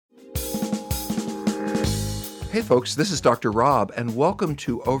Hey folks, this is Dr. Rob, and welcome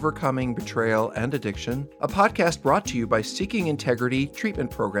to Overcoming Betrayal and Addiction, a podcast brought to you by Seeking Integrity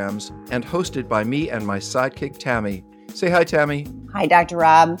Treatment Programs and hosted by me and my sidekick, Tammy. Say hi, Tammy. Hi, Dr.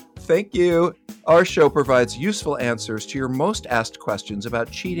 Rob. Thank you. Our show provides useful answers to your most asked questions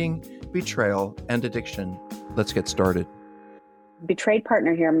about cheating, betrayal, and addiction. Let's get started. Betrayed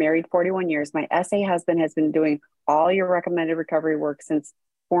partner here, married 41 years. My SA husband has been doing all your recommended recovery work since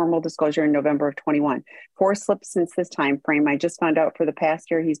formal disclosure in November of 21. 4 slips since this time frame. I just found out for the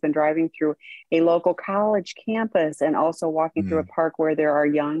past year he's been driving through a local college campus and also walking through a park where there are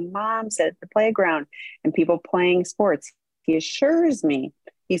young moms at the playground and people playing sports. He assures me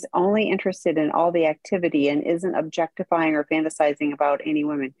he's only interested in all the activity and isn't objectifying or fantasizing about any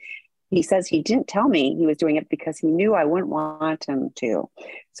women. He says he didn't tell me he was doing it because he knew I wouldn't want him to.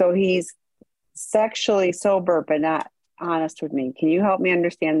 So he's sexually sober, but not honest with me. Can you help me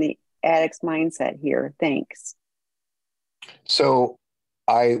understand the addict's mindset here? Thanks. So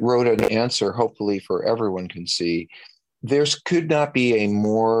I wrote an answer, hopefully for everyone can see. Could not be a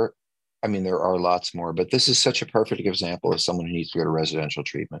more, there are lots more, but this is such a perfect example of someone who needs to go to residential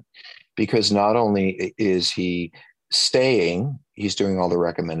treatment, because not only is he staying, he's doing all the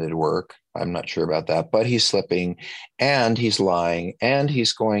recommended work. I'm not sure about that, but he's slipping and he's lying and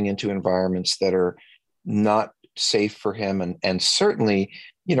he's going into environments that are not safe for him. And certainly,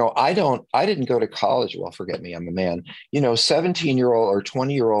 I didn't go to college. Well, forget me, I'm a man. 17-year-old or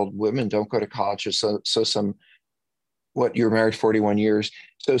 20-year-old women don't go to college. You're married 41 years.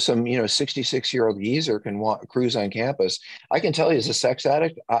 So some, 66-year-old geezer can cruise on campus. I can tell you as a sex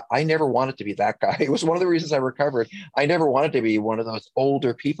addict, I never wanted to be that guy. It was one of the reasons I recovered. I never wanted to be one of those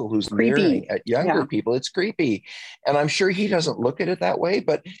older people who's leering at younger people. It's creepy. And I'm sure he doesn't look at it that way,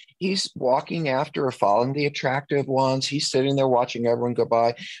 but he's walking after or following the attractive ones. He's sitting there watching everyone go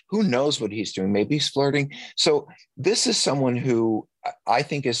by. Who knows what he's doing? Maybe he's flirting. So this is someone who I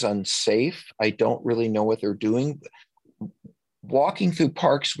think is unsafe. I don't really know what they're doing. Walking through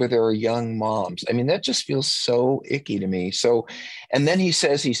parks where there are young moms. That just feels so icky to me. So, and then he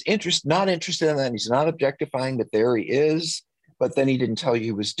says he's not interested in that. He's not objectifying, but there he is. But then he didn't tell you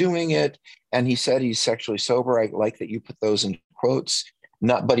he was doing it. And he said he's sexually sober. I like that you put those in quotes,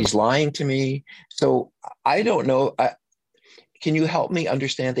 but he's lying to me. So I don't know. Can you help me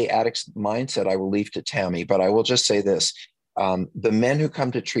understand the addict's mindset? I will leave to Tammy, but I will just say this. The men who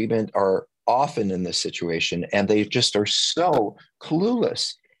come to treatment are often in this situation, and they just are so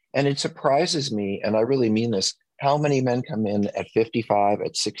clueless. And it surprises me, and I really mean this, how many men come in at 55,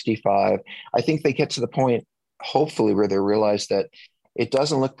 at 65. I think they get to the point, hopefully, where they realize that it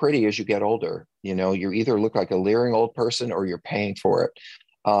doesn't look pretty as you get older. You either look like a leering old person or you're paying for it.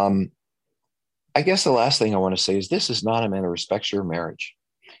 I guess the last thing I want to say is this is not a man who respects your marriage.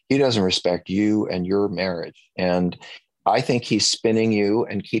 He doesn't respect you and your marriage. And I think he's spinning you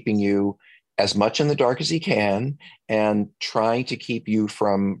and keeping you as much in the dark as he can and trying to keep you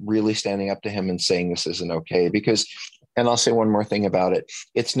from really standing up to him and saying this isn't okay. And I'll say one more thing about it.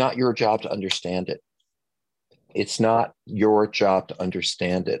 It's not your job to understand it. It's not your job to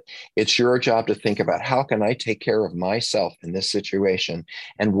understand it. It's your job to think about, how can I take care of myself in this situation?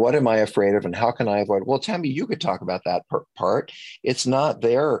 And what am I afraid of? And how can I avoid? Well, Tammy, you could talk about that part. It's not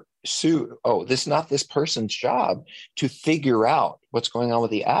this is not this person's job to figure out what's going on with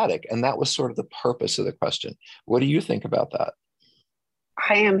the addict. And that was sort of the purpose of the question. What do you think about that?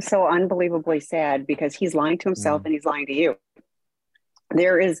 I am so unbelievably sad because he's lying to himself and he's lying to you.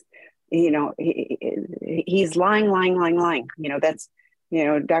 There is, he's lying. That's,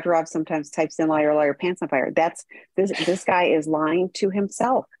 Dr. Rob sometimes types in liar, liar, pants on fire. This guy is lying to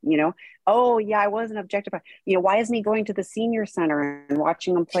himself, Oh yeah, I wasn't objectified. Why isn't he going to the senior center and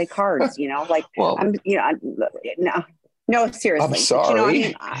watching them play cards? Well, no, seriously. I'm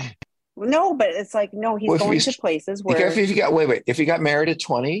sorry. No, but it's like, no, he's going to places where. If you got married at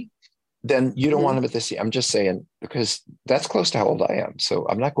 20, then you don't want him at the senior. I'm just saying, because that's close to how old I am. So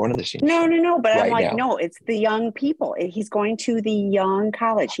I'm not going to the senior. No. But right I'm like, now. No, it's the young people. He's going to the young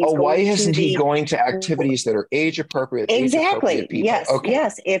college. Why isn't he going to activities that are age appropriate? Exactly. Age appropriate Yes. okay.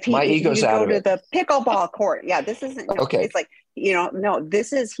 Yes. If you go to the pickleball court. Yeah. This isn't. Okay. It's like,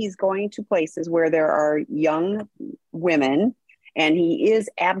 he's going to places where there are young women. And he is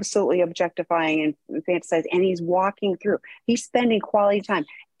absolutely objectifying and fantasizing. And he's walking through. He's spending quality time.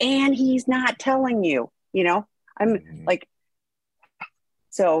 And he's not telling you, I'm like,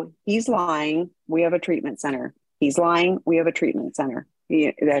 so he's lying. We have a treatment center. He's lying. We have a treatment center.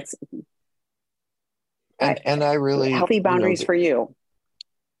 That's and I really healthy boundaries for you.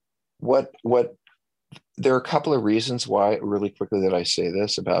 There are a couple of reasons why, really quickly, that I say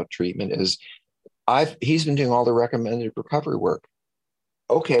this about treatment is he's been doing all the recommended recovery work.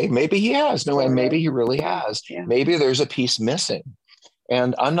 Okay, maybe he has. No, and maybe he really has. Yeah. Maybe there's a piece missing.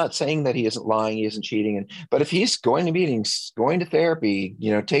 And I'm not saying that he isn't lying, he isn't cheating. But if he's going to meetings, going to therapy,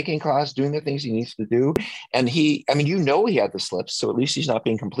 taking class, doing the things he needs to do, and he had the slips, so at least he's not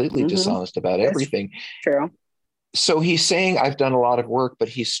being completely dishonest about everything. True. So he's saying, I've done a lot of work, but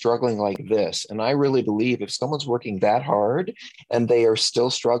he's struggling like this. And I really believe if someone's working that hard and they are still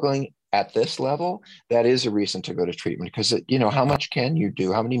struggling at this level, that is a reason to go to treatment, because how much can you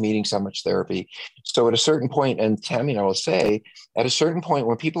do? How many meetings, how much therapy? So at a certain point, and Tammy and I will say, at a certain point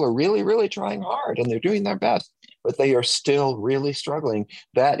when people are really, really trying hard and they're doing their best, but they are still really struggling,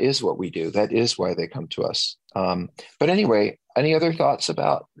 that is what we do. That is why they come to us. But anyway, any other thoughts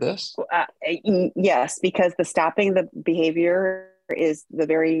about this? Yes, because the stopping the behavior is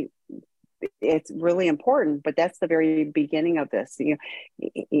it's really important, but that's the very beginning of this.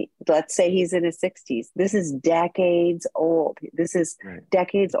 Let's say he's in his 60s. This is decades old. This is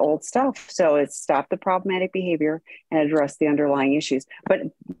decades old stuff. So it's stop the problematic behavior and address the underlying issues. But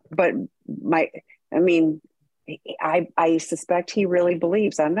I suspect he really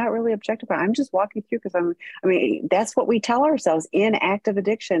believes. I'm not really objective. I'm just walking through because that's what we tell ourselves in active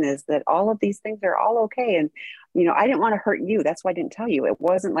addiction, is that all of these things are all okay. And, I didn't want to hurt you. That's why I didn't tell you. It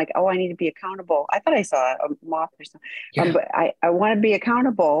wasn't like, oh, I need to be accountable. I thought I saw a moth or something. Yeah. But I want to be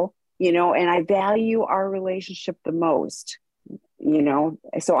accountable, and I value our relationship the most,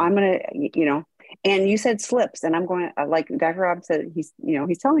 so I'm going to, and you said slips, and I'm going, like Dr. Rob said, he's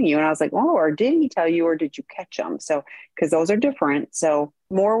telling you. And I was like, oh, or did he tell you, or did you catch him? So, because those are different. So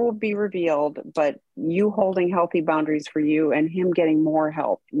more will be revealed, but you holding healthy boundaries for you and him getting more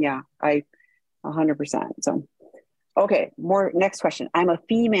help. Yeah, 100%. So, okay, next question. I'm a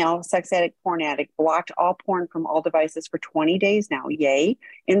female sex addict, porn addict, blocked all porn from all devices for 20 days now. Yay.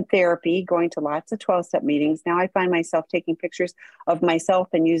 In therapy, going to lots of 12-step meetings. Now I find myself taking pictures of myself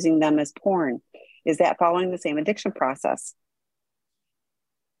and using them as porn. Is that following the same addiction process?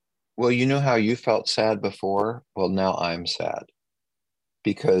 Well, you know how you felt sad before? Well, now I'm sad,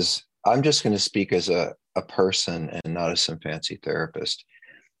 because I'm just going to speak as a person and not as some fancy therapist.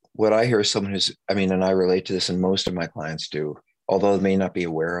 What I hear is someone and I relate to this, and most of my clients do, although they may not be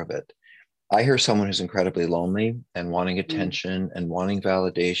aware of it. I hear someone who's incredibly lonely and wanting attention and wanting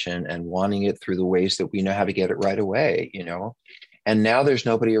validation and wanting it through the ways that we know how to get it right away, And now there's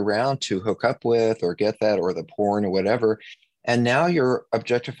nobody around to hook up with or get that, or the porn or whatever. And now you're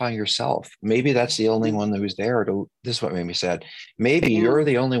objectifying yourself. Maybe that's the only one who's there this is what made me sad. Maybe you're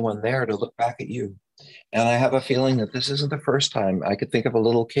the only one there to look back at you. And I have a feeling that this isn't the first time. I could think of a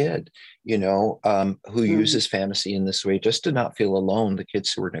little kid, who uses fantasy in this way just to not feel alone, the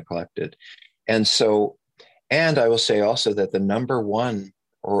kids who were neglected. And I will say also that the number one,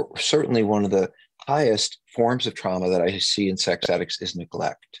 or certainly one of the highest forms of trauma that I see in sex addicts is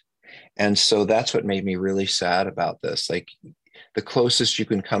neglect. And so that's what made me really sad about this. Like, the closest you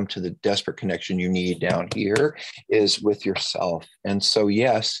can come to the desperate connection you need down here is with yourself. And so,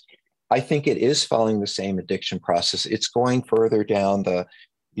 yes, I think it is following the same addiction process. It's going further down the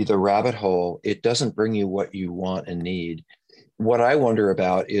rabbit hole. It doesn't bring you what you want and need. What I wonder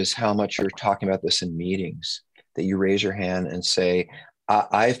about is how much you're talking about this in meetings, that you raise your hand and say,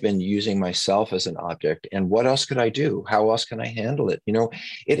 I've been using myself as an object, and what else could I do? How else can I handle it?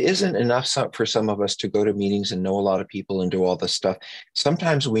 It isn't enough for some of us to go to meetings and know a lot of people and do all this stuff.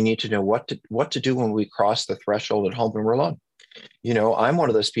 Sometimes we need to know what to do when we cross the threshold at home and we're alone. I'm one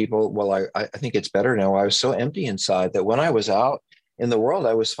of those people. Well, I think it's better now. I was so empty inside that when I was out in the world,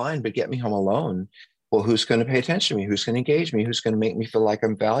 I was fine, but get me home alone. Well, who's going to pay attention to me? Who's going to engage me? Who's going to make me feel like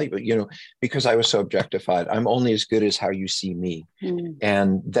I'm valuable? Because I was so objectified. I'm only as good as how you see me.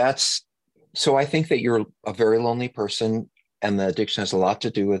 And so I think that you're a very lonely person, and the addiction has a lot to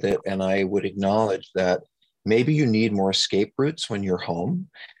do with it. And I would acknowledge that maybe you need more escape routes when you're home,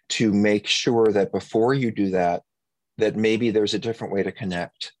 to make sure that before you do that maybe there's a different way to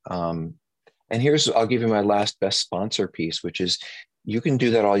connect. And I'll give you my last best sponsor piece, which is, you can do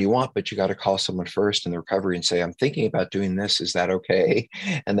that all you want, but you got to call someone first in the recovery and say, I'm thinking about doing this. Is that okay?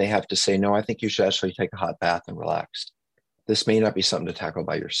 And they have to say, no, I think you should actually take a hot bath and relax. This may not be something to tackle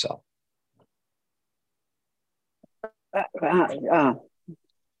by yourself.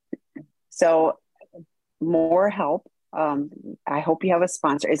 So more help. I hope you have a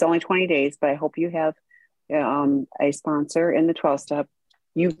sponsor. It's only 20 days, but I hope you have a sponsor in the 12-step.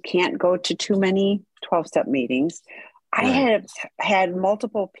 You can't go to too many 12-step meetings. Right. I have had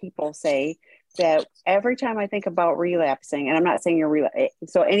multiple people say that every time I think about relapsing, and I'm not saying you're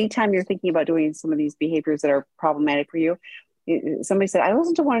so anytime you're thinking about doing some of these behaviors that are problematic for you, somebody said, I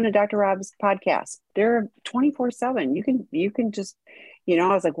listened to one of Dr. Rob's podcasts. They're 24/7. You can just, I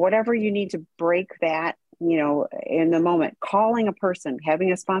was like, whatever you need to break that, in the moment, calling a person,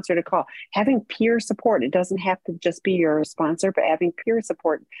 having a sponsor to call, having peer support. It doesn't have to just be your sponsor, but having peer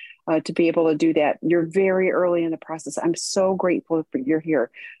support to be able to do that. You're very early in the process. I'm so grateful for you're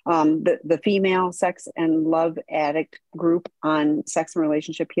here. The female sex and love addict group on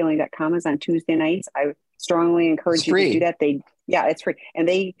sexandrelationshiphealing.com is on Tuesday nights. I strongly encourage you to do that. It's free. And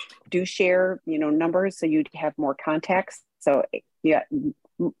they do share, numbers so you have more contacts. So yeah,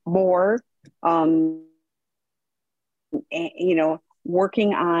 more,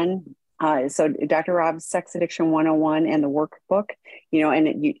 working on, so Dr. Rob's Sex Addiction 101 and the workbook,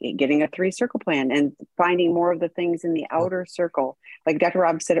 and getting a 3-circle plan and finding more of the things in the outer circle. Like Dr.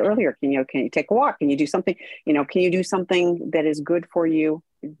 Rob said earlier, can you take a walk? Can you do something, can you do something that is good for you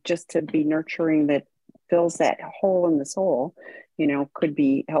just to be nurturing that fills that hole in the soul, could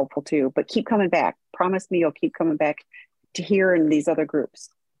be helpful too. But keep coming back. Promise me you'll keep coming back to here in these other groups.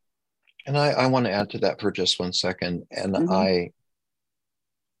 And I want to add to that for just 1 second. And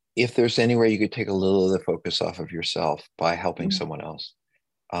if there's any way you could take a little of the focus off of yourself by helping someone else.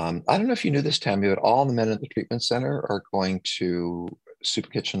 I don't know if you knew this, Tammy, but all the men at the treatment center are going to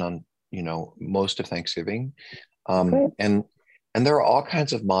Soup Kitchen on, most of Thanksgiving. And there are all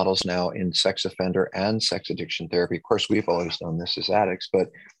kinds of models now in sex offender and sex addiction therapy. Of course, we've always done this as addicts, but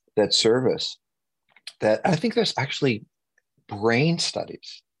that service, that I think there's actually brain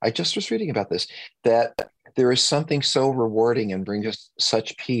studies. I just was reading about this, that there is something so rewarding and brings us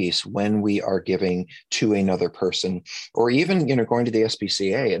such peace when we are giving to another person, or even, going to the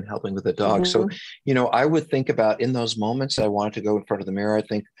SPCA and helping with a dog. So, I would think about in those moments, I wanted to go in front of the mirror. I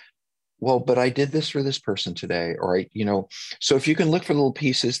think, well, but I did this for this person today. Or, so if you can look for little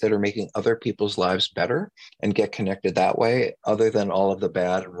pieces that are making other people's lives better and get connected that way, other than all of the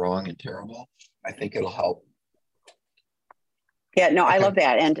bad and wrong and terrible, I think it'll help. Yeah, no, okay. I love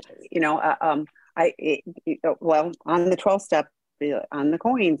that. And, on the 12 step, on the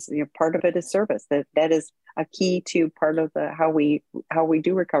coins, part of it is service. That is a key to part of how we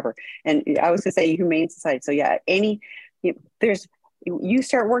do recover. And I was going to say humane society. So yeah, you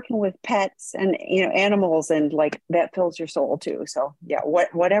start working with pets and, animals, and like that fills your soul too. So yeah,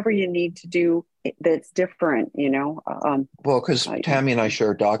 whatever you need to do that's different, well, because Tammy and I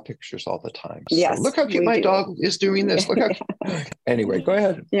share dog pictures all the time. So yes, look how cute my dog is doing this. Look how. Anyway, go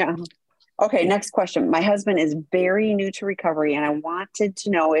ahead. Yeah. Okay. Next question. My husband is very new to recovery, and I wanted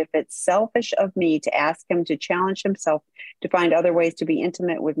to know if it's selfish of me to ask him to challenge himself to find other ways to be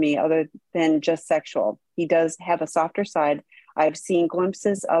intimate with me other than just sexual. He does have a softer side. I've seen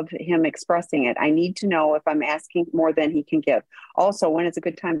glimpses of him expressing it. I need to know if I'm asking more than he can give. Also, when is a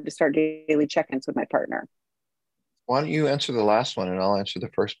good time to start daily check-ins with my partner? Why don't you answer the last one and I'll answer the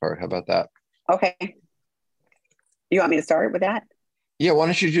first part? How about that? Okay. You want me to start with that? Yeah, why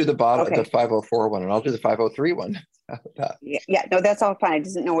don't you do the bottom, the 504 one, and I'll do the 503 one. How about that? Yeah, no, that's all fine. I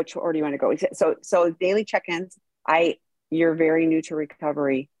just didn't know which order you want to go. So daily check-ins, you're very new to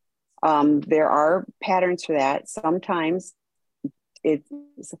recovery. There are patterns for that. Sometimes it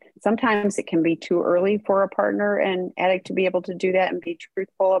can be too early for a partner and addict to be able to do that and be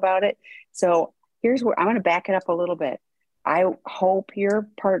truthful about it. So here's where I'm going to back it up a little bit. I hope your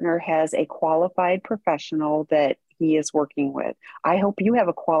partner has a qualified professional that he is working with. I hope you have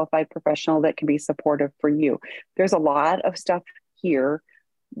a qualified professional that can be supportive for you. There's a lot of stuff here.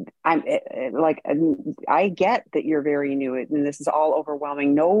 I get that you're very new and this is all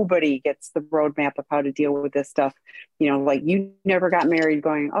overwhelming. Nobody gets the roadmap of how to deal with this stuff. Like you never got married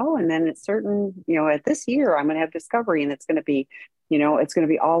going, and then it's certain, at this year I'm going to have discovery, and it's going to be, it's going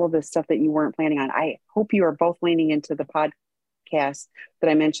to be all of this stuff that you weren't planning on. I hope you are both leaning into the podcast that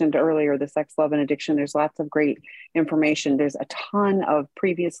I mentioned earlier, the Sex, Love, and Addiction. There's lots of great information. There's a ton of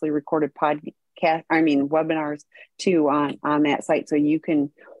previously recorded webinars too on that site. So you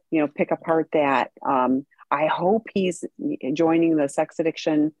can, pick apart that. I hope he's joining the Sex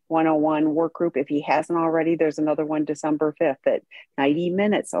Addiction 101 work group. If he hasn't already, there's another one December 5th at 90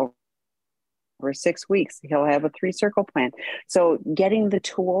 minutes over 6 weeks. He'll have a 3-circle plan. So getting the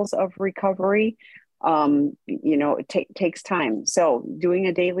tools of recovery, it takes time. So doing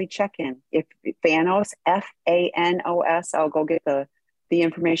a daily check-in. If Fanos, FANOS, I'll go get the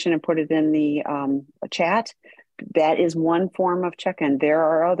information and put it in the chat. That is one form of check-in. There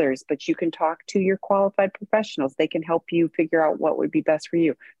are others, but you can talk to your qualified professionals. They can help you figure out what would be best for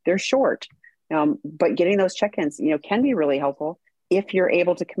you. They're short, but getting those check-ins, can be really helpful if you're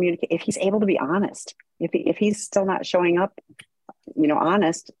able to communicate, if he's able to be honest. If he's still not showing up,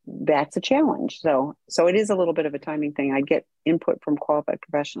 honest, that's a challenge. So it is a little bit of a timing thing. I get input from qualified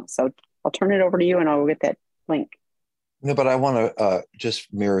professionals. So I'll turn it over to you and I'll get that link. No, but I want to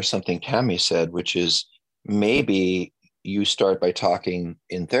just mirror something Tammy said, which is maybe you start by talking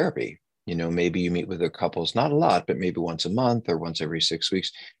in therapy. Maybe you meet with the couples, not a lot, but maybe once a month or once every 6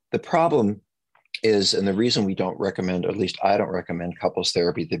 weeks. The problem is, and the reason we don't recommend, or at least I don't recommend couples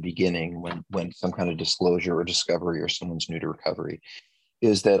therapy at the beginning when some kind of disclosure or discovery or someone's new to recovery,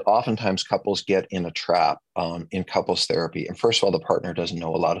 is that oftentimes couples get in a trap in couples therapy. And first of all, the partner doesn't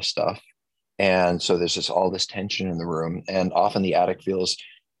know a lot of stuff. And so there's just all this tension in the room. And often the addict feels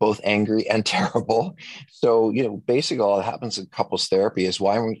both angry and terrible. So, basically all that happens in couples therapy is,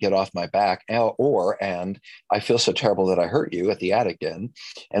 why won't you get off my back? And I feel so terrible that I hurt you at the addict end.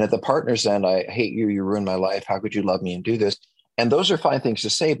 And at the partner's end, I hate you, you ruined my life. How could you love me and do this? And those are fine things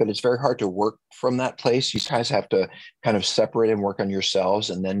to say, but it's very hard to work from that place. You guys have to kind of separate and work on yourselves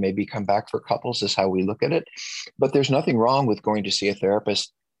and then maybe come back for couples, is how we look at it. But there's nothing wrong with going to see a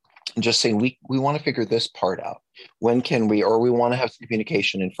therapist and just saying, we want to figure this part out. When can we, or we want to have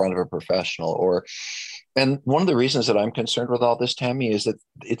communication in front of a professional, and one of the reasons that I'm concerned with all this, Tammy, is that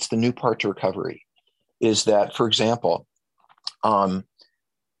it's the new part to recovery, is that, for example,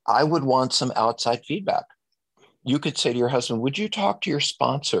 I would want some outside feedback. You could say to your husband, would you talk to your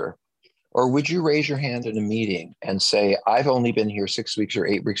sponsor? Or would you raise your hand in a meeting and say, I've only been here 6 weeks or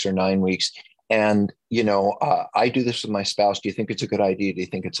 8 weeks or 9 weeks. And, I do this with my spouse. Do you think it's a good idea? Do you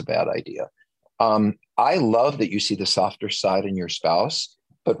think it's a bad idea? I love that you see the softer side in your spouse,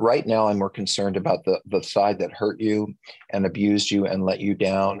 but right now I'm more concerned about the side that hurt you and abused you and let you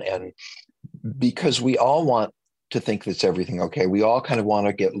down. And because we all want to think that's everything okay. We all kind of want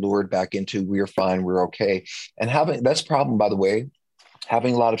to get lured back into, we're fine, we're okay. And that's a problem, by the way.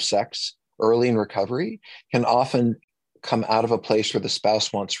 Having a lot of sex early in recovery can often come out of a place where the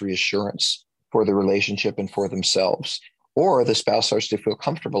spouse wants reassurance for the relationship and for themselves, or the spouse starts to feel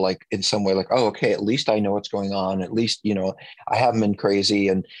comfortable, like in some way, like, oh, okay, at least I know what's going on. At least, I haven't been crazy.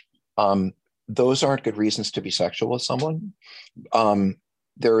 And those aren't good reasons to be sexual with someone.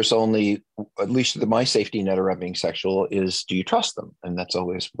 There's only, at least my safety net around being sexual is, do you trust them? And that's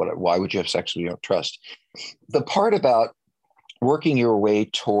always why would you have sex when you don't trust? The part about working your way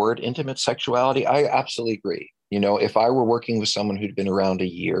toward intimate sexuality, I absolutely agree. If I were working with someone who'd been around a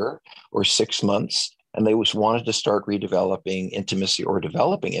year or 6 months and they wanted to start redeveloping intimacy or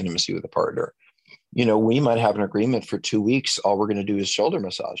developing intimacy with a partner, we might have an agreement for 2 weeks. All we're going to do is shoulder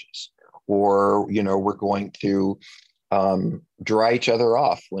massages, or, we're going to dry each other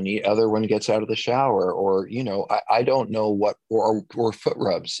off when the other one gets out of the shower, or, I don't know what, or foot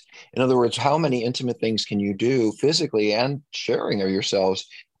rubs. In other words, how many intimate things can you do physically and sharing of yourselves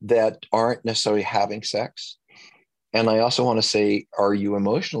that aren't necessarily having sex? And I also want to say, are you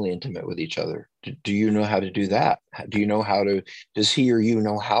emotionally intimate with each other? Do you know how to do that? Do you know does he or you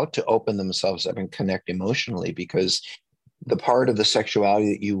know how to open themselves up and connect emotionally? Because the part of the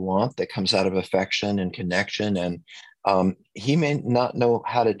sexuality that you want that comes out of affection and connection, and he may not know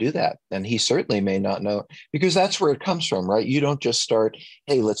how to do that. And he certainly may not know, because that's where it comes from, right? You don't just start,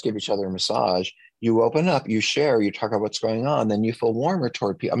 hey, let's give each other a massage. You open up, you share, you talk about what's going on, then you feel warmer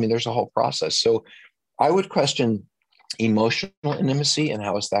toward people. I mean, there's a whole process. So I would question emotional intimacy and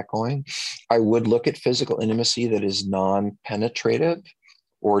how is that going? I would look at physical intimacy that is non-penetrative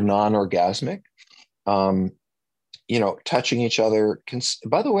or non-orgasmic. Touching each other.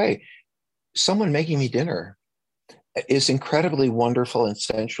 By the way, someone making me dinner is incredibly wonderful and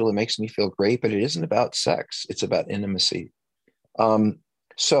sensual. It makes me feel great, but it isn't about sex. It's about intimacy.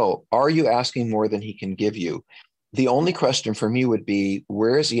 So are you asking more than he can give you? The only question for me would be,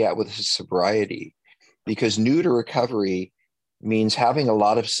 where is he at with his sobriety? Because new to recovery means having a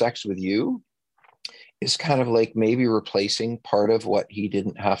lot of sex with you is kind of like maybe replacing part of what he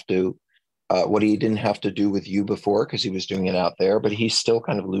didn't have to do with you before, because he was doing it out there, but he's still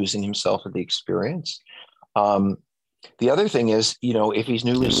kind of losing himself in the experience. The other thing is, if he's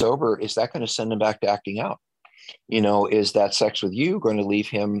newly sober, is that going to send him back to acting out? Is that sex with you going to leave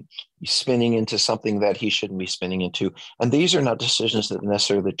him spinning into something that he shouldn't be spinning into? And these are not decisions that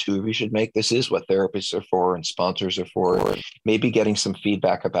necessarily the two of you should make. This is what therapists are for and sponsors are for. Maybe getting some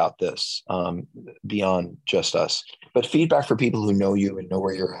feedback about this beyond just us, but feedback for people who know you and know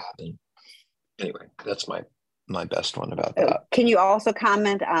where you're at. And anyway, that's my best one about that. Can you also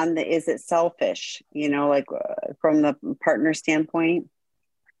comment on is it selfish, from the partner standpoint?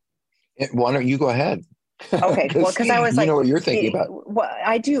 Why don't you go ahead? Okay, well, because I was like, what you're thinking about. Well,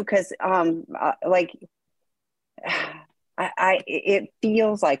 I do, because it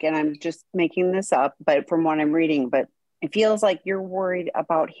feels like, and I'm just making this up, but from what I'm reading, but it feels like you're worried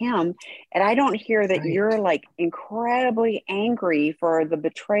about him. And I don't hear that Right. you're like incredibly angry for the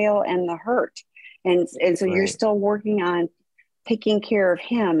betrayal and the hurt. And so you're Right. still working on taking care of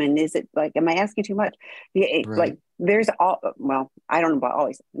him. And is it like, am I asking too much? Yeah, Right. like there's well, I don't know about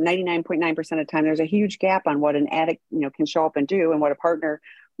always, 99.9% of the time, there's a huge gap on what an addict, can show up and do and what a partner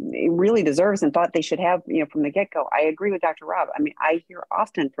really deserves and thought they should have, from the get-go. I agree with Dr. Rob. I mean, I hear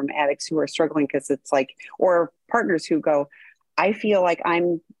often from addicts who are struggling because it's like, or partners who go, I feel like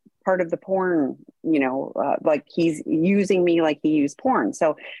I'm part of the porn, like he's using me like he used porn.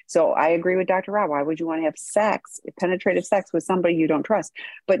 So I agree with Dr. Rob. Why would you want to have penetrative sex with somebody you don't trust?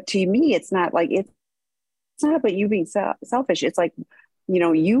 But to me, it's not like it's not about you being selfish. It's like,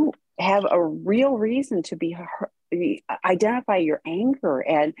 you have a real reason to identify your anger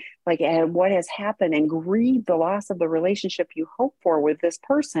and what has happened and grieve the loss of the relationship you hope for with this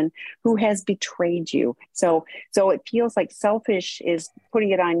person who has betrayed you. So it feels like selfish is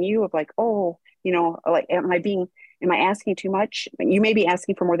putting it on you of like, oh, like, am I asking too much? You may be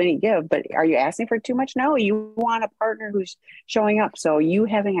asking for more than you give, but are you asking for too much? No, you want a partner who's showing up. So you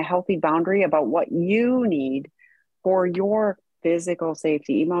having a healthy boundary about what you need for your physical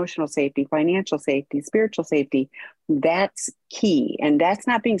safety, emotional safety, financial safety, spiritual safety, that's key. And that's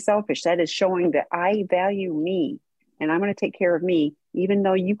not being selfish. That is showing that I value me and I'm going to take care of me, even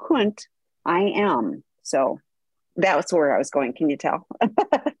though you couldn't, I am. So that was where I was going. Can you tell?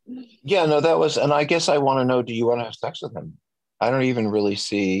 Yeah, no, that was, and I guess I want to know, do you want to have sex with him? I don't even really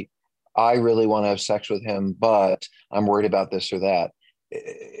see, I really want to have sex with him, but I'm worried about this or that.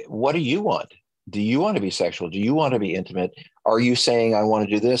 What do you want? Do you want to be sexual? Do you want to be intimate? Are you saying, I want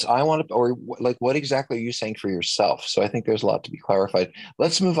to do this? I want to, or like, what exactly are you saying for yourself? So I think there's a lot to be clarified.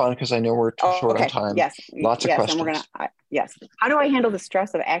 Let's move on because I know we're too short on Okay. time. Yes. Lots of Yes. And questions. yes. How do I handle the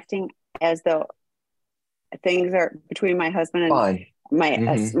stress of acting as though things are between my husband and Fine.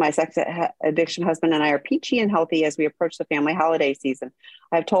 my sex addiction husband and I are peachy and healthy as we approach the family holiday season.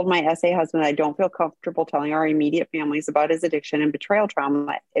 I've told my SA husband I don't feel comfortable telling our immediate families about his addiction and betrayal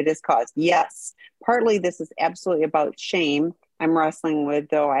trauma it has caused. Yes, partly this is absolutely about shame I'm wrestling with,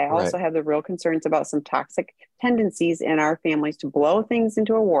 though I Right. also have the real concerns about some toxic tendencies in our families to blow things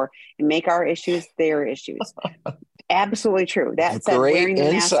into a war and make our issues their issues. Absolutely true. That said, Great wearing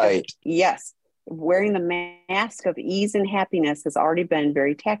the insight. wearing the mask of ease and happiness has already been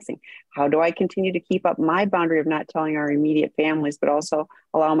very taxing. How do I continue to keep up my boundary of not telling our immediate families, but also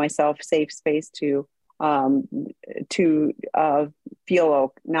allow myself safe space to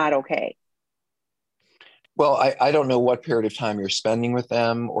feel not okay? Well, I don't know what period of time you're spending with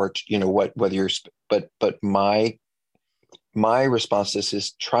them, or whether you're, but my response to this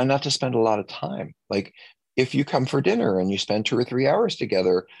is try not to spend a lot of time. Like if you come for dinner and you spend 2 or 3 hours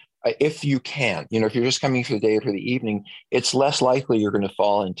together, if you can, if you're just coming for the day or for the evening, it's less likely you're going to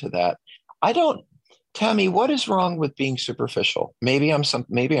fall into that. I don't, Tammy, what is wrong with being superficial? Maybe I'm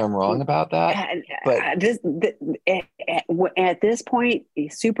wrong about that, but At this point,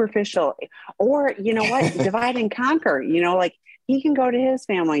 superficial, or what, divide and conquer. Like he can go to his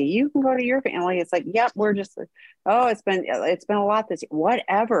family, you can go to your family. It's like, yep, we're just, oh, it's been a lot this year,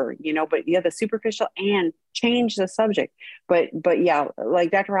 whatever. But yeah, the superficial and change the subject. But yeah,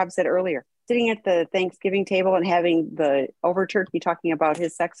 like Dr. Rob said earlier, sitting at the Thanksgiving table and having the over turkey talking about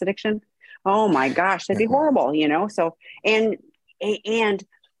his sex addiction. Oh my gosh, that'd be horrible, So, and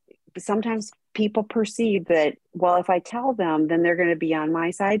sometimes people perceive that, well, if I tell them, then they're going to be on my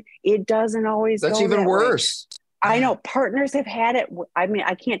side. It doesn't always that's go even that worse. way. I know partners have had it. I mean,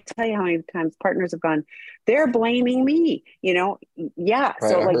 I can't tell you how many times partners have gone, they're blaming me, Yeah. Right,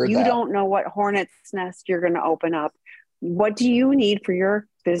 So I like, heard you that. don't know what hornet's nest you're going to open up. What do you need for your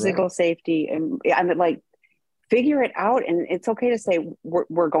physical safety? And I mean, like, figure it out. And it's okay to say,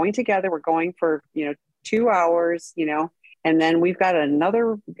 we're going together. We're going for, 2 hours, and then we've got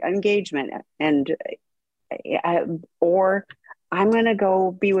another engagement and, or I'm going to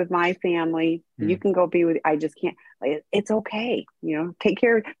go be with my family. You can go be with, I just can't, it's okay. Take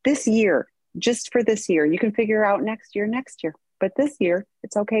care of this year, just for this year. You can figure out next year, but this year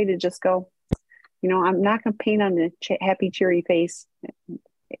it's okay to just go, I'm not going to paint on the happy, cheery face.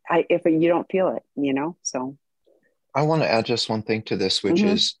 If you don't feel it, so. I want to add just one thing to this, which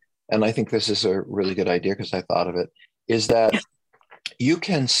is, and I think this is a really good idea because I thought of it, is that you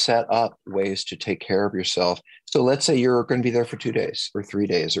can set up ways to take care of yourself. So let's say you're going to be there for 2 days or 3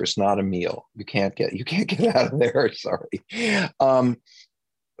 days, or it's not a meal. You can't get out of there. Sorry.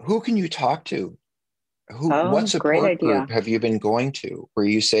 Who can you talk to? What support group have you been going to where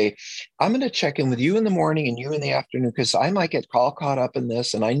you say, I'm going to check in with you in the morning and you in the afternoon because I might get caught up in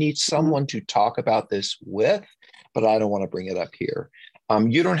this and I need someone to talk about this with. but I don't want to bring it up here.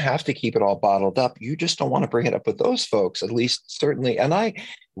 You don't have to keep it all bottled up. You just don't want to bring it up with those folks, at least certainly. And I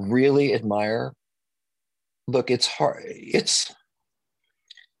really admire, look, it's hard.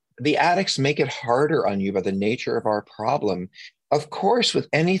 The addicts make it harder on you by the nature of our problem. Of course, with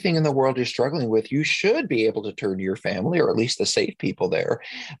anything in the world you're struggling with, you should be able to turn to your family, or at least the safe people there.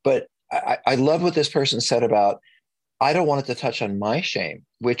 But I love what this person said about, I don't want it to touch on my shame,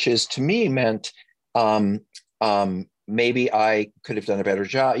 which is, to me, meant maybe I could have done a better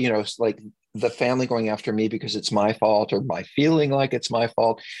job. It's like the family going after me because it's my fault, or my feeling like it's my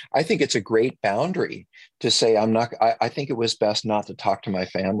fault. I think it's a great boundary to say, I think it was best not to talk to my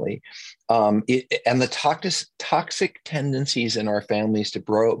family. And the toxic tendencies in our families to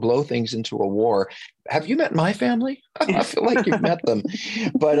blow things into a war. Have you met my family? I feel like you've met them.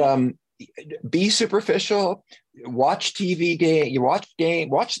 But be superficial, watch TV game,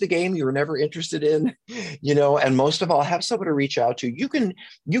 watch the game you were never interested in, and most of all, have someone to reach out to. You can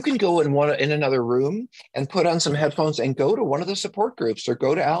go in another room and put on some headphones and go to one of the support groups, or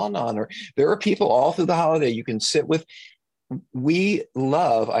go to Al-Anon, or there are people all through the holiday you can sit with.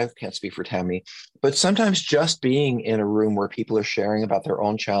 I can't speak for Tammy, but sometimes just being in a room where people are sharing about their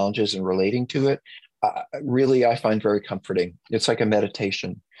own challenges and relating to it, really, I find very comforting. It's like a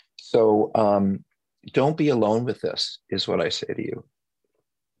meditation. So don't be alone with this, is what I say to you.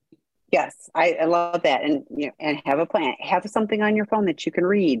 Yes, I love that. And and have a plan. Have something on your phone that you can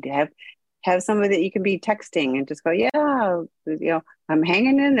read. Have somebody that you can be texting and just go, yeah, I'm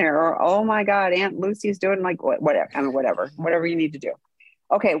hanging in there. Or, oh my God, Aunt Lucy's doing, like, whatever. I mean, whatever you need to do.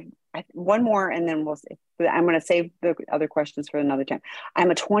 Okay, one more, and then we'll see. I'm going to save the other questions for another time.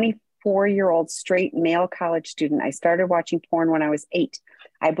 I'm a 24-year-old straight male college student. I started watching porn when I was 8.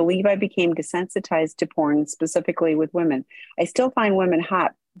 I believe I became desensitized to porn, specifically with women. I still find women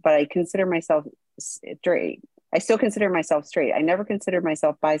hot, but I consider myself straight. I still consider myself straight. I never considered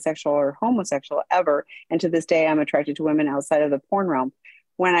myself bisexual or homosexual ever. And to this day, I'm attracted to women outside of the porn realm.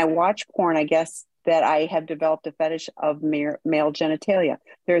 When I watch porn, I guess that I have developed a fetish of male genitalia.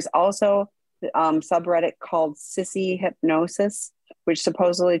 There's also subreddit called Sissy Hypnosis, which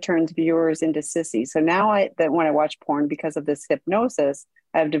supposedly turns viewers into sissies. So now when I watch porn, because of this hypnosis,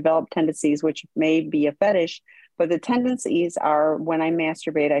 I've developed tendencies which may be a fetish, but the tendencies are, when I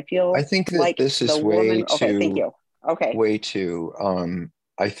masturbate, I feel I think that like this is the way woman. too. Okay, thank you. Okay, way too.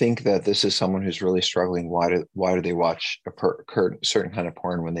 I think that this is someone who's really struggling. Why do they watch a certain kind of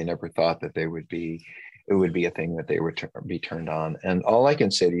porn when they never thought that it would be a thing that they would be turned on? And all I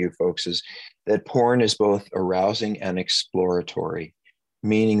can say to you folks is that porn is both arousing and exploratory,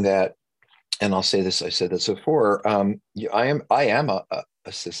 meaning that, and I'll say this, I said this before, I am a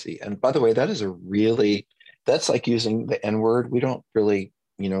sissy. And by the way, that's like using the N word. We don't really,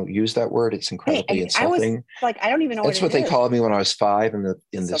 use that word. It's incredibly insulting. I don't even know That's what they called me when I was 5 in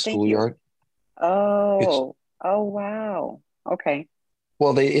the schoolyard. Oh, wow. Okay.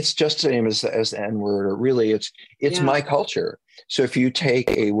 Well, it's just the same as the N word, or really it's my culture. So if you take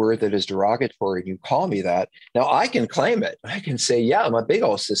a word that is derogatory and you call me that, now I can claim it. I can say, yeah, I'm a big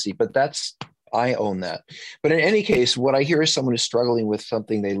old sissy, but I own that. But in any case, what I hear is someone who's struggling with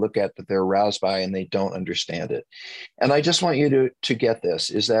something they look at that they're aroused by and they don't understand it. And I just want you to get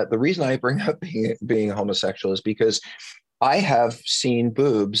this, is that the reason I bring up being homosexual is because I have seen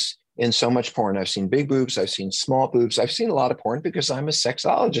boobs in so much porn. I've seen big boobs, I've seen small boobs, I've seen a lot of porn because I'm a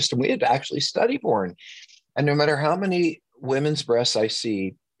sexologist and we had to actually study porn. And no matter how many women's breasts I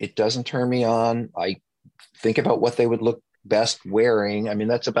see, it doesn't turn me on. I think about what they would look best wearing. I mean,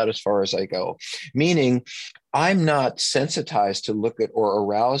 that's about as far as I go, meaning I'm not sensitized to look at or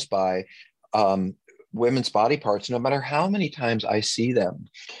aroused by women's body parts, no matter how many times I see them.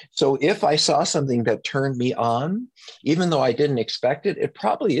 So if I saw something that turned me on, even though I didn't expect it, it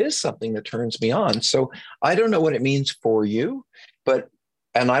probably is something that turns me on. So I don't know what it means for you,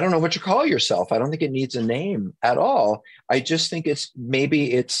 and I don't know what you call yourself. I don't think it needs a name at all. I just think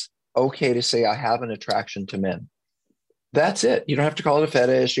maybe it's okay to say I have an attraction to men. That's it. You don't have to call it a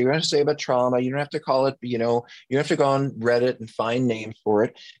fetish. You don't have to say about trauma. You don't have to call it, you don't have to go on Reddit and find names for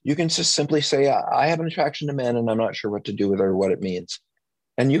it. You can just simply say, I have an attraction to men and I'm not sure what to do with it or what it means.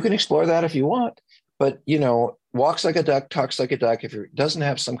 And you can explore that if you want. But, walks like a duck, talks like a duck. If it doesn't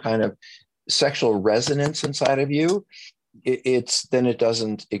have some kind of sexual resonance inside of you, then it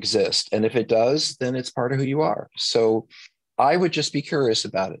doesn't exist. And if it does, then it's part of who you are. So I would just be curious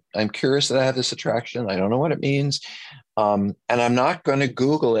about it. I'm curious that I have this attraction. I don't know what it means. And I'm not going to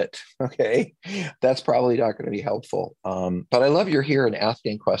Google it. Okay. That's probably not going to be helpful. But I love you're here and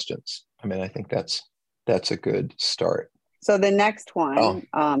asking questions. I mean, I think that's a good start. So the next one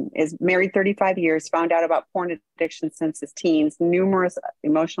is married 35 years, found out about porn addiction since his teens, numerous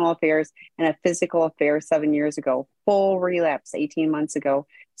emotional affairs, and a physical affair 7 years ago. Full relapse 18 months ago.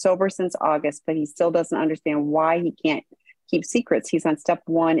 Sober since August, but he still doesn't understand why he can't keep secrets. He's on step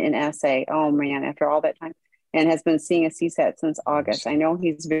 1 in SA. Oh man, after all that time. And has been seeing a CSAT since August. I know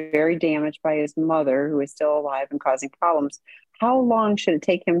he's very damaged by his mother, who is still alive and causing problems. How long should it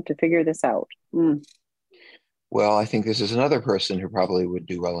take him to figure this out? Well, I think this is another person who probably would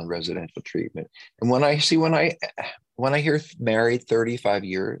do well in residential treatment. And when I hear married 35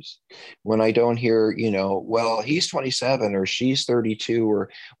 years, when I don't hear, well, he's 27 or she's 32, or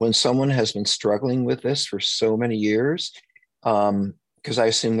when someone has been struggling with this for so many years, because I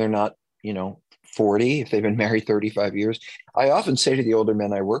assume they're not, 40 if they've been married 35 years. I often say to the older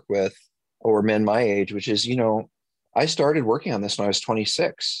men I work with, or men my age, which is, I started working on this when I was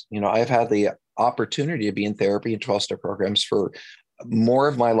 26. I've had the opportunity to be in therapy and 12-step programs for more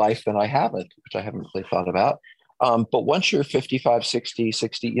of my life than I haven't, which I haven't really thought about. But once you're 55, 60,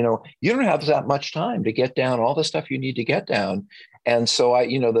 you don't have that much time to get down all the stuff you need to get down. And so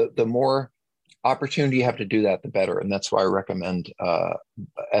the more opportunity you have to do that, the better. And that's why I recommend,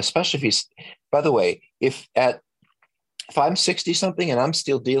 especially if he's, by the way, if I'm 60 something and I'm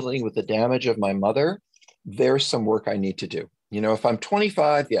still dealing with the damage of my mother, there's some work I need to do. If I'm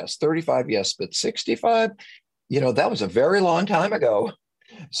 25, yes, 35, yes, but 65, that was a very long time ago.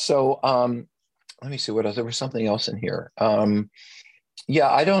 So let me see what else. There was something else in here.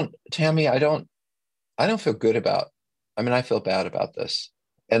 Tammy, I don't feel good about, I feel bad about this.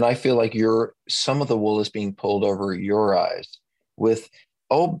 And I feel like some of the wool is being pulled over your eyes with,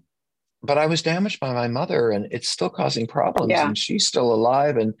 but I was damaged by my mother and it's still causing problems and she's still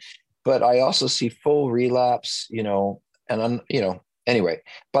alive. But I also see full relapse, and I'm, anyway,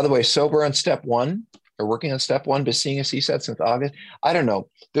 by the way, sober on step 1 or working on step 1, but seeing a CSAT since August. I don't know.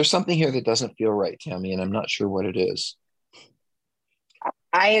 There's something here that doesn't feel right, Tammy, and I'm not sure what it is.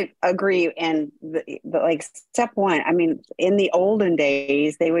 I agree. And like step 1, in the olden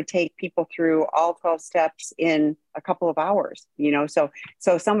days, they would take people through all 12 steps in a couple of hours, so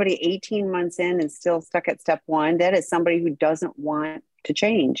somebody 18 months in and still stuck at step 1, that is somebody who doesn't want to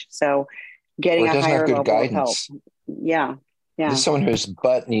change. So getting a higher level guidance. Of help. Yeah. There's someone whose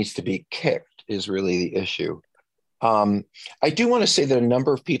butt needs to be kicked is really the issue. I do want to say that a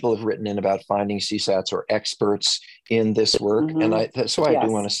number of people have written in about finding CSATs or experts in this work. Mm-hmm. And that's why I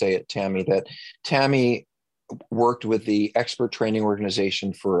do want to say it, Tammy, that Tammy worked with the expert training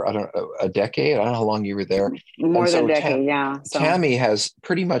organization for, a decade. I don't know how long you were there. More than a decade, So. Tammy has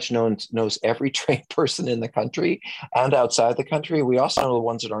pretty much knows every trained person in the country and outside the country. We also know the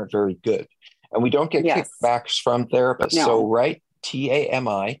ones that aren't very good. And we don't get kickbacks from therapists. No. So, right?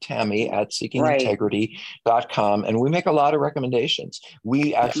 Tammy at seekingintegrity.com. And we make a lot of recommendations.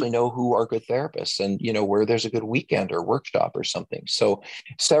 We actually know who are good therapists and, where there's a good weekend or workshop or something. So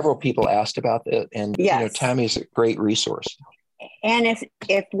several people asked about it. And, Tammy's a great resource. And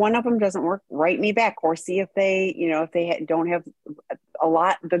if one of them doesn't work, write me back or see if they, if they don't have a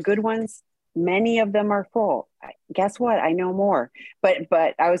lot, the good ones, many of them are full. Guess what? I know more, but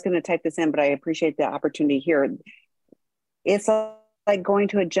I was going to type this in, but I appreciate the opportunity here. It's like going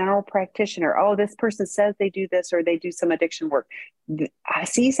to a general practitioner. Oh, this person says they do this or they do some addiction work.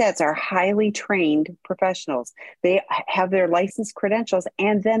 CSATs are highly trained professionals. They have their licensed credentials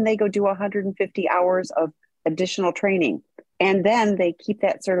and then they go do 150 hours of additional training. And then they keep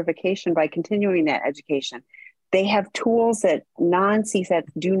that certification by continuing that education. They have tools that non-CSATs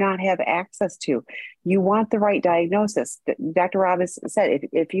do not have access to. You want the right diagnosis. Dr. Rob has said,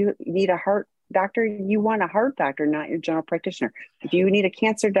 if you need a heart doctor, you want a heart doctor, not your general practitioner. If you need a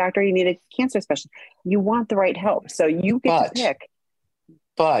cancer doctor, you need a cancer specialist. You want the right help. So you get to pick.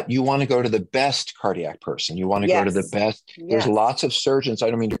 But you want to go to the best cardiac person. You want to go to the best. There's lots of surgeons. I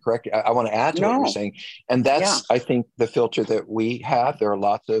don't mean to correct you. I want to add to what you're saying. And that's, I think, the filter that we have. There are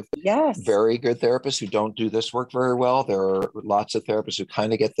lots of very good therapists who don't do this work very well. There are lots of therapists who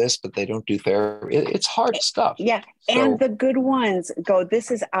kind of get this, but they don't do therapy. It's hard stuff. Yeah. So, and the good ones go,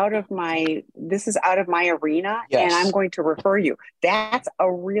 this is out of my arena and I'm going to refer you. That's a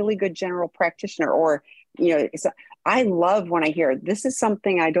really good general practitioner or, I love when I hear this is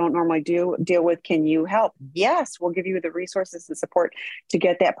something I don't normally deal with. Can you help? Yes, we'll give you the resources and support to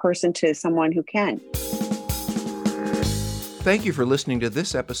get that person to someone who can. Thank you for listening to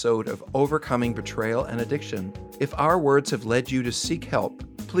this episode of Overcoming Betrayal and Addiction. If our words have led you to seek help,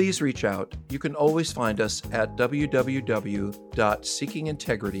 please reach out. You can always find us at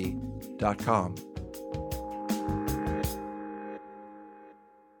www.seekingintegrity.com.